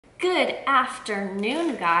Good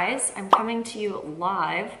afternoon, guys. I'm coming to you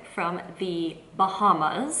live from the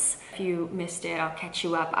Bahamas. If you missed it, I'll catch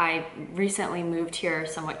you up. I recently moved here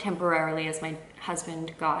somewhat temporarily as my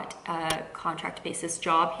husband got a contract basis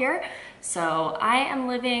job here. So I am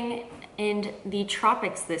living in the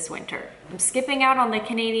tropics this winter. I'm skipping out on the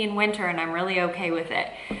Canadian winter and I'm really okay with it.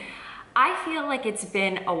 I feel like it's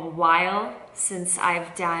been a while since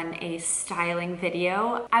I've done a styling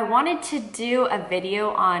video. I wanted to do a video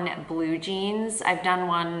on blue jeans. I've done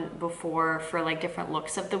one before for like different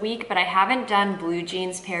looks of the week, but I haven't done blue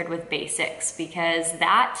jeans paired with basics because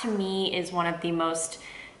that to me is one of the most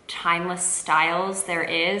timeless styles there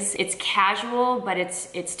is. It's casual, but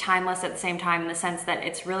it's timeless at the same time in the sense that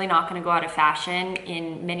it's really not going to go out of fashion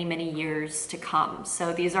in many, many years to come.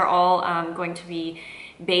 So these are all going to be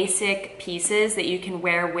basic pieces that you can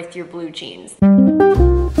wear with your blue jeans.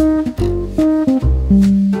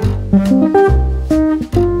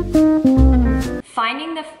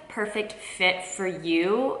 Finding the perfect fit for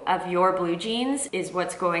you of your blue jeans is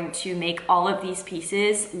what's going to make all of these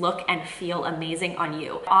pieces look and feel amazing on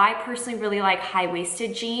you. I personally really like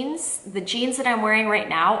high-waisted jeans. The jeans that I'm wearing right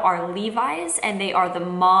now are Levi's and they are the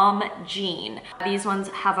mom jean. These ones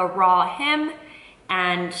have a raw hem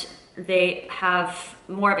and they have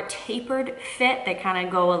more of a tapered fit. They kind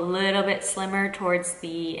of go a little bit slimmer towards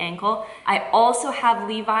the ankle. I also have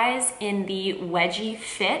Levi's in the wedgie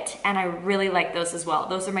fit and I really like those as well.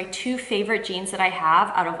 Those are my two favorite jeans that I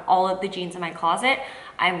have out of all of the jeans in my closet.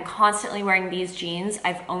 I'm constantly wearing these jeans.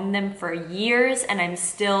 I've owned them for years and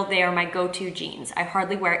they are my go-to jeans. I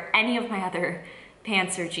hardly wear any of my other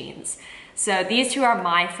pants or jeans. So these two are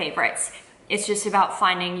my favorites. It's just about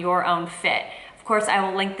finding your own fit. Of course, I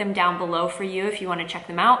will link them down below for you if you want to check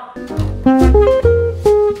them out.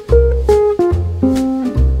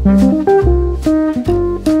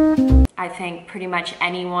 I think pretty much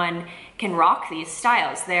anyone can rock these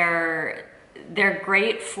styles. They're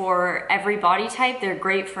great for every body type. They're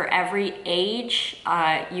great for every age.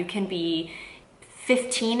 You can be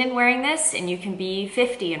 15 and wearing this, and you can be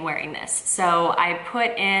 50 and wearing this. So I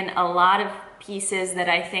put in a lot of pieces that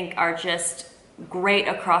I think are just great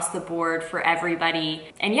across the board for everybody.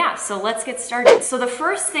 And yeah, so let's get started. So the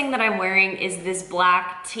first thing that I'm wearing is this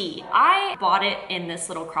black tee. I bought it in this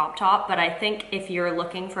little crop top, but I think if you're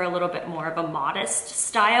looking for a little bit more of a modest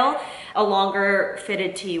style, a longer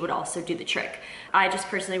fitted tee would also do the trick. I just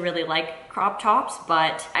personally really like crop tops,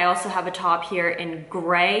 but I also have a top here in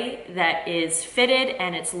gray that is fitted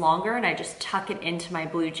and it's longer and I just tuck it into my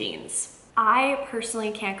blue jeans. I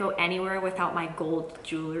personally can't go anywhere without my gold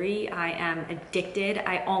jewelry. I am addicted.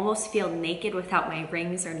 I almost feel naked without my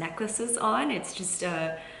rings or necklaces on. It's just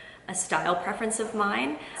a style preference of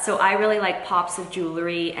mine. So I really like pops of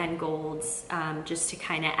jewelry and golds just to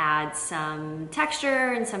kind of add some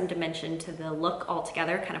texture and some dimension to the look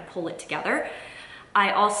altogether, kind of pull it together.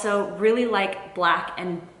 I also really like black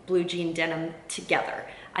and blue jean denim together.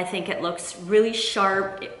 I think it looks really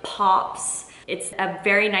sharp, it pops. It's a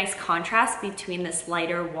very nice contrast between this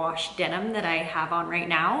lighter wash denim that I have on right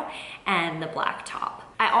now and the black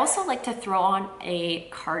top. I also like to throw on a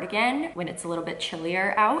cardigan when it's a little bit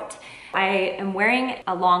chillier out. I am wearing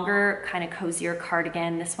a longer, kind of cozier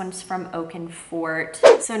cardigan. This one's from Oaken Fort.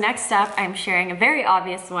 So next up, I'm sharing a very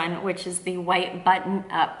obvious one, which is the white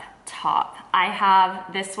button-up top. I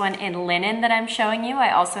have this one in linen that I'm showing you.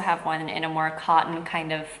 I also have one in a more cotton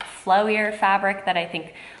kind of flowier fabric that I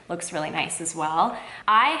think looks really nice as well.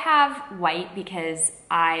 I have white because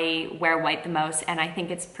I wear white the most and I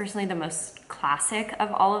think it's personally the most classic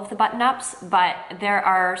of all of the button-ups, but there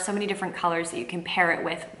are so many different colors that you can pair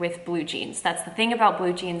it with blue jeans. That's the thing about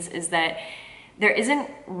blue jeans is that there isn't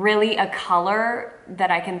really a color that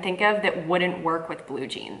I can think of that wouldn't work with blue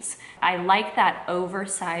jeans. I like that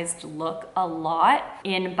oversized look a lot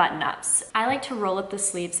in button-ups. I like to roll up the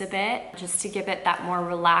sleeves a bit just to give it that more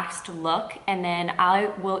relaxed look, and then I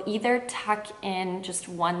will either tuck in just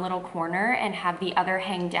one little corner and have the other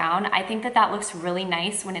hang down. I think that looks really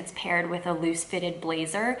nice when it's paired with a loose fitted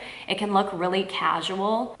blazer. It can look really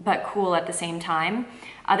casual but cool at the same time.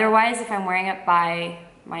 Otherwise, if I'm wearing it by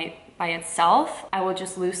itself, I will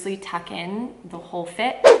just loosely tuck in the whole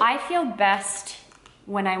fit. I feel best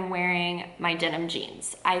when I'm wearing my denim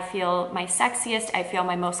jeans. I feel my sexiest, I feel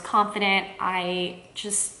my most confident. I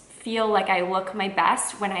just feel like I look my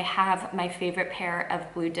best when I have my favorite pair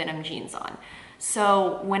of blue denim jeans on.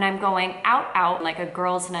 So when I'm going out like a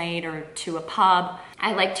girls' night or to a pub,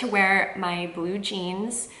 I like to wear my blue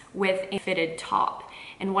jeans with a fitted top.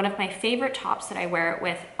 And one of my favorite tops that I wear it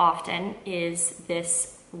with often is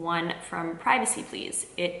this one from Privacy Please.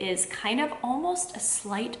 It is kind of almost a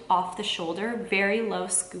slight off the shoulder, very low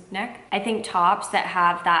scoop neck. I think tops that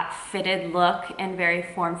have that fitted look and very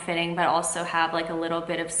form-fitting, but also have like a little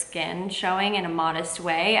bit of skin showing in a modest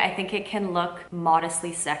way, I think it can look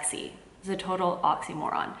modestly sexy. It's a total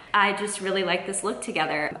oxymoron. I just really like this look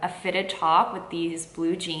together. A fitted top with these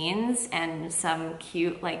blue jeans and some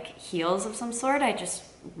cute like heels of some sort. I just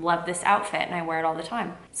love this outfit and I wear it all the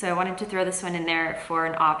time. So I wanted to throw this one in there for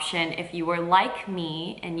an option if you were like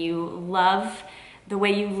me and you love the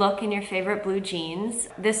way you look in your favorite blue jeans.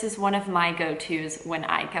 This is one of my go-tos when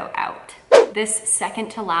I go out. This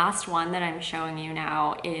second to last one that I'm showing you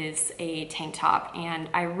now is a tank top, and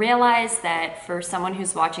I realize that for someone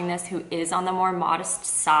who's watching this who is on the more modest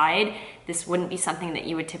side, this wouldn't be something that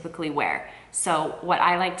you would typically wear. So what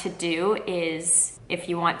I like to do is, if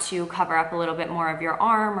you want to cover up a little bit more of your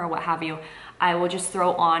arm or what have you, I will just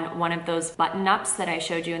throw on one of those button-ups that I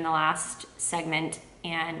showed you in the last segment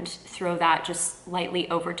and throw that just lightly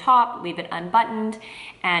over top, leave it unbuttoned,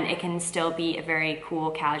 and it can still be a very cool,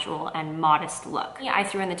 casual, and modest look. I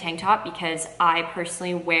threw in the tank top because I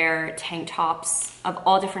personally wear tank tops of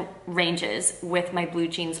all different ranges with my blue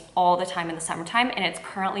jeans all the time in the summertime, and it's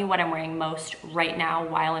currently what I'm wearing most right now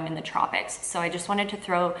while I'm in the tropics. So I just wanted to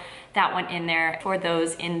throw that one in there for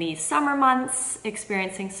those in the summer months,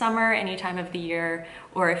 experiencing summer any time of the year,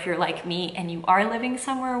 or if you're like me and you are living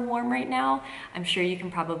somewhere warm right now, I'm sure you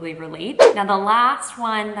can probably relate. Now the last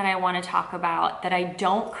one that I want to talk about that I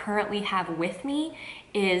don't currently have with me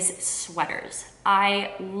is sweaters.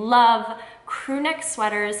 I love crew neck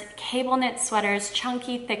sweaters, cable knit sweaters,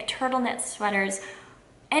 chunky thick turtleneck sweaters,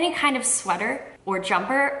 any kind of sweater or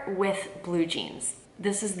jumper with blue jeans.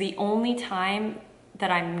 This is the only time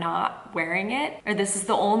that I'm not wearing it, or this is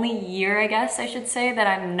the only year, I guess I should say, that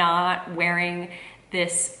I'm not wearing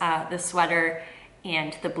this the sweater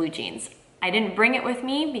and the blue jeans. I didn't bring it with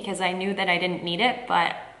me because I knew that I didn't need it,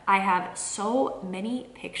 but I have so many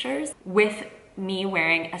pictures with me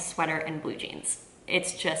wearing a sweater and blue jeans.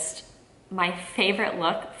 It's just my favorite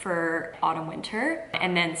look for autumn winter.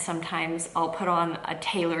 And then sometimes I'll put on a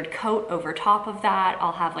tailored coat over top of that.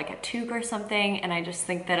 I'll have like a toque or something, and I just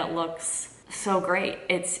think that it looks so great.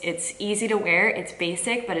 It's easy to wear, it's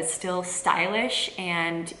basic, but it's still stylish,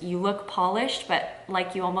 and you look polished, but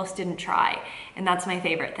like you almost didn't try. And that's my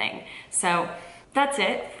favorite thing. So that's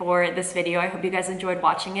it for this video. I hope you guys enjoyed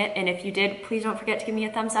watching it, and if you did, please don't forget to give me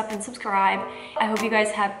a thumbs up and subscribe. I hope you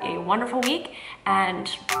guys have a wonderful week,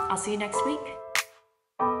 and I'll see you next week.